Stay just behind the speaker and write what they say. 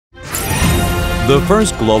The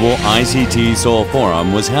first global ICT Seoul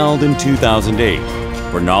Forum was held in 2008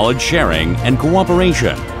 for knowledge sharing and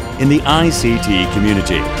cooperation in the ICT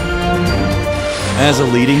community. As a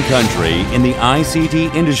leading country in the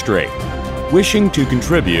ICT industry, wishing to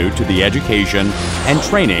contribute to the education and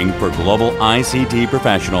training for global ICT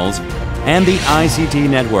professionals and the ICT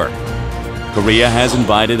network, Korea has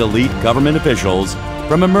invited elite government officials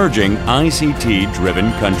from emerging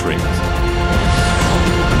ICT-driven countries.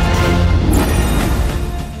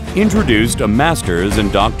 Introduced a master's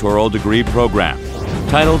and doctoral degree program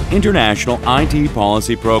titled International IT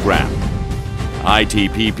Policy Program,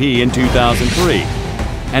 ITTP in 2003,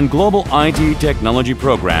 and Global IT Technology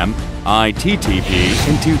Program, ITTP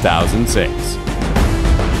in 2006.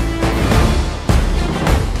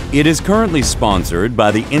 It is currently sponsored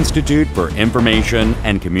by the Institute for Information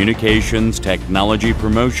and Communications Technology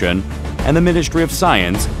Promotion and the Ministry of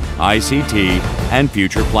Science, ICT, and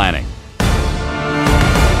Future Planning.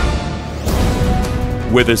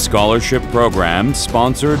 With a scholarship program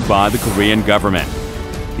sponsored by the Korean government,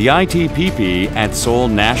 the ITTP at Seoul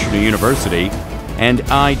National University and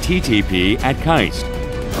ITTP at KAIST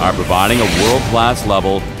are providing a world-class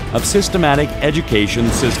level of systematic education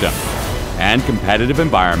system and competitive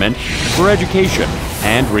environment for education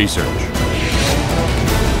and research.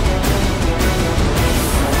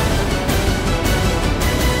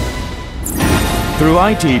 Through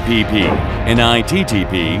ITTP and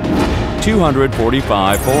ITTP,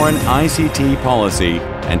 245 foreign ICT policy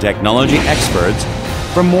and technology experts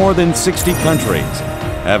from more than 60 countries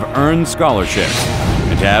have earned scholarships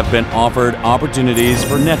and have been offered opportunities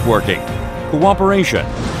for networking, cooperation,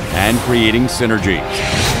 and creating synergies.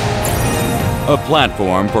 A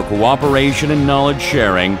platform for cooperation and knowledge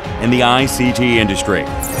sharing in the ICT industry,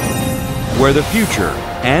 where the future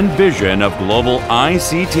and vision of global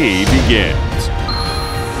ICT begins.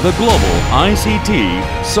 The Global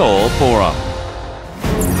ICT Seoul Forum.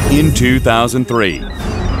 In 2003,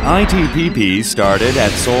 ITTP started at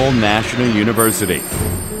Seoul National University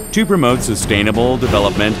to promote sustainable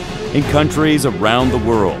development in countries around the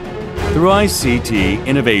world through ICT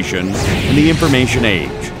innovation in the information age,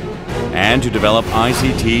 and to develop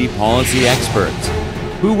ICT policy experts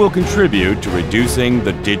who will contribute to reducing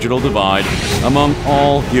the digital divide among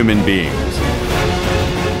all human beings.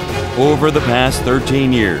 Over the past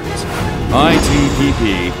 13 years,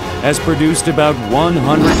 ITTP has produced about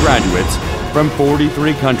 100 graduates from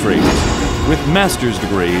 43 countries with master's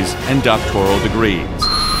degrees and doctoral degrees.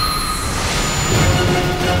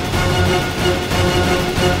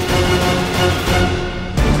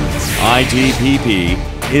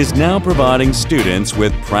 ITTP is now providing students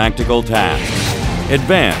with practical tasks,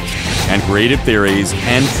 advanced and creative theories,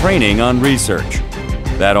 and training on research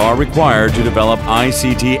that are required to develop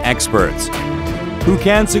ICT experts who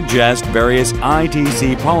can suggest various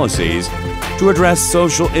ITC policies to address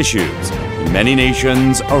social issues in many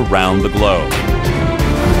nations around the globe.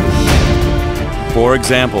 For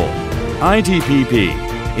example,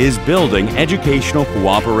 ITTP is building educational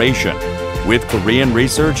cooperation with Korean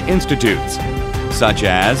research institutes such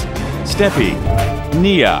as STEPI,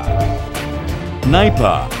 NIA,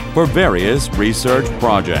 NIPA for various research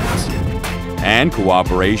projects, and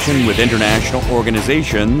cooperation with international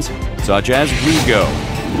organizations such as WeGo,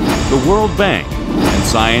 the World Bank, and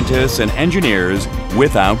Scientists and Engineers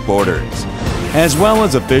Without Borders, as well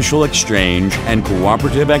as official exchange and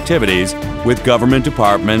cooperative activities with government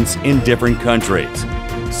departments in different countries,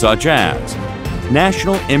 such as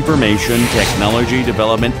National Information Technology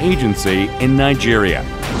Development Agency in Nigeria,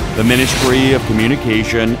 the Ministry of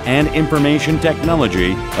Communication and Information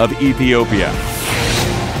Technology of Ethiopia,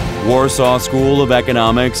 Warsaw School of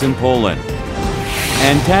Economics in Poland,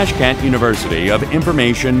 and Tashkent University of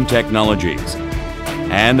Information Technologies,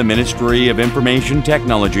 and the Ministry of Information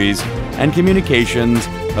Technologies and Communications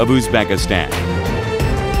of Uzbekistan.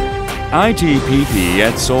 ITTP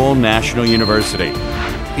at Seoul National University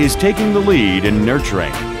is taking the lead in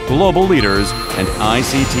nurturing global leaders and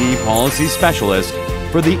ICT policy specialists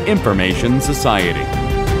for the information society.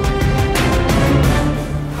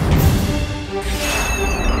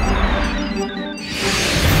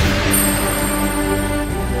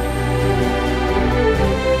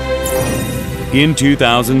 In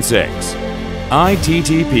 2006,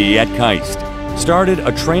 ITTP at KAIST started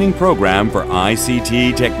a training program for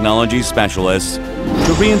ICT technology specialists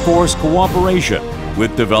to reinforce cooperation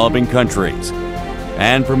with developing countries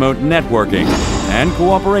and promote networking and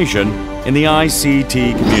cooperation in the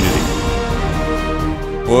ICT community.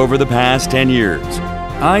 Over the past 10 years,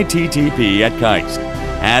 ITTP at KAIST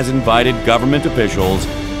has invited government officials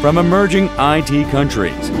from emerging IT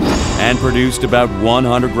countries and produced about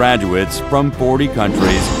 100 graduates from 40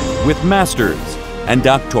 countries with master's and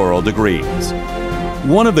doctoral degrees.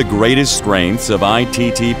 One of the greatest strengths of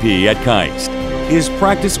ITTP at KAIST is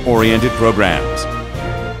practice-oriented programs.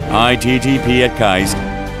 ITTP at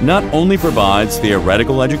KAIST not only provides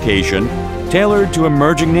theoretical education tailored to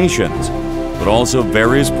emerging nations, but also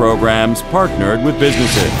various programs partnered with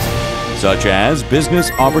businesses, such as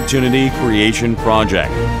Business Opportunity Creation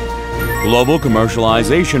Project, Global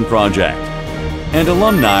Commercialization Project, and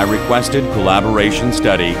Alumni-Requested Collaboration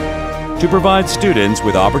Study to provide students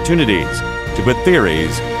with opportunities to put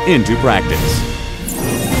theories into practice.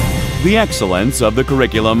 The excellence of the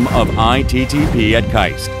curriculum of ITTP at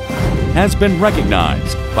KAIST has been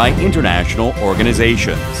recognized by international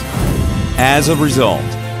organizations. As a result,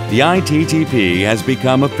 the ITTP has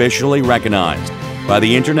become officially recognized by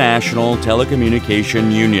the International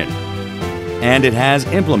Telecommunication Union, and it has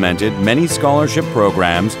implemented many scholarship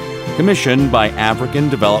programs commissioned by African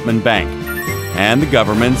Development Bank and the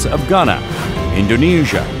governments of Ghana,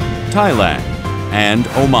 Indonesia, Thailand, and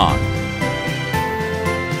Oman.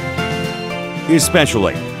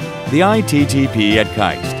 Especially, the ITTP at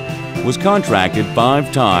KAIST was contracted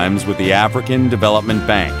 5 times with the African Development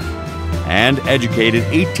Bank and educated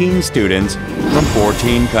 18 students from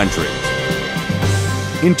 14 countries.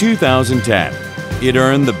 In 2010, it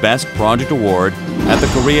earned the Best Project Award at the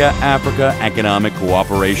Korea-Africa Economic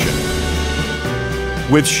Cooperation.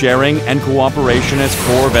 With sharing and cooperation as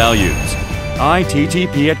core values,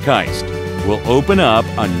 ITTP at KAIST will open up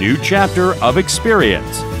a new chapter of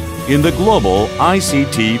experience in the global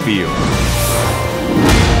ICT field.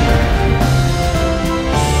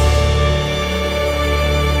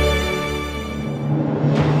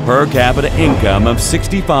 Per capita income of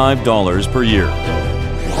 $65 per year.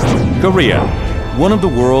 Korea, one of the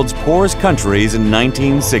world's poorest countries in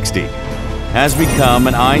 1960, has become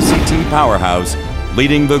an ICT powerhouse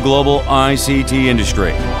leading the global ICT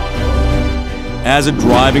industry. As a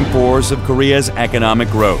driving force of Korea's economic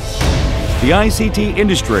growth, the ICT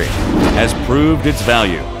industry has proved its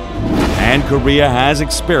value, and Korea has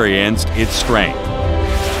experienced its strength.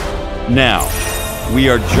 Now, we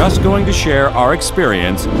are just going to share our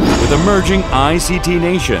experience with emerging ICT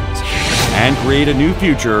nations and create a new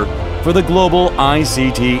future for the global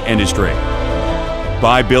ICT industry.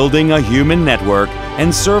 By building a human network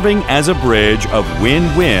and serving as a bridge of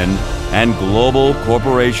win-win and global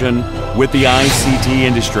cooperation with the ICT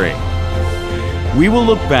industry, we will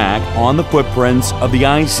look back on the footprints of the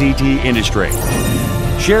ICT industry,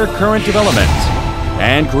 share current developments,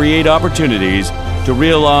 and create opportunities to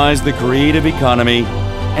realize the creative economy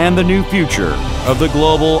and the new future of the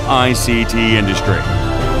global ICT industry.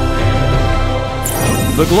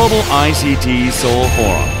 The Global ICT Seoul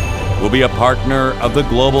Forum will be a partner of the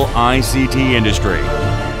global ICT industry.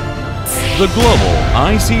 The Global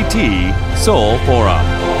ICT Seoul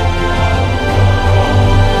Forum.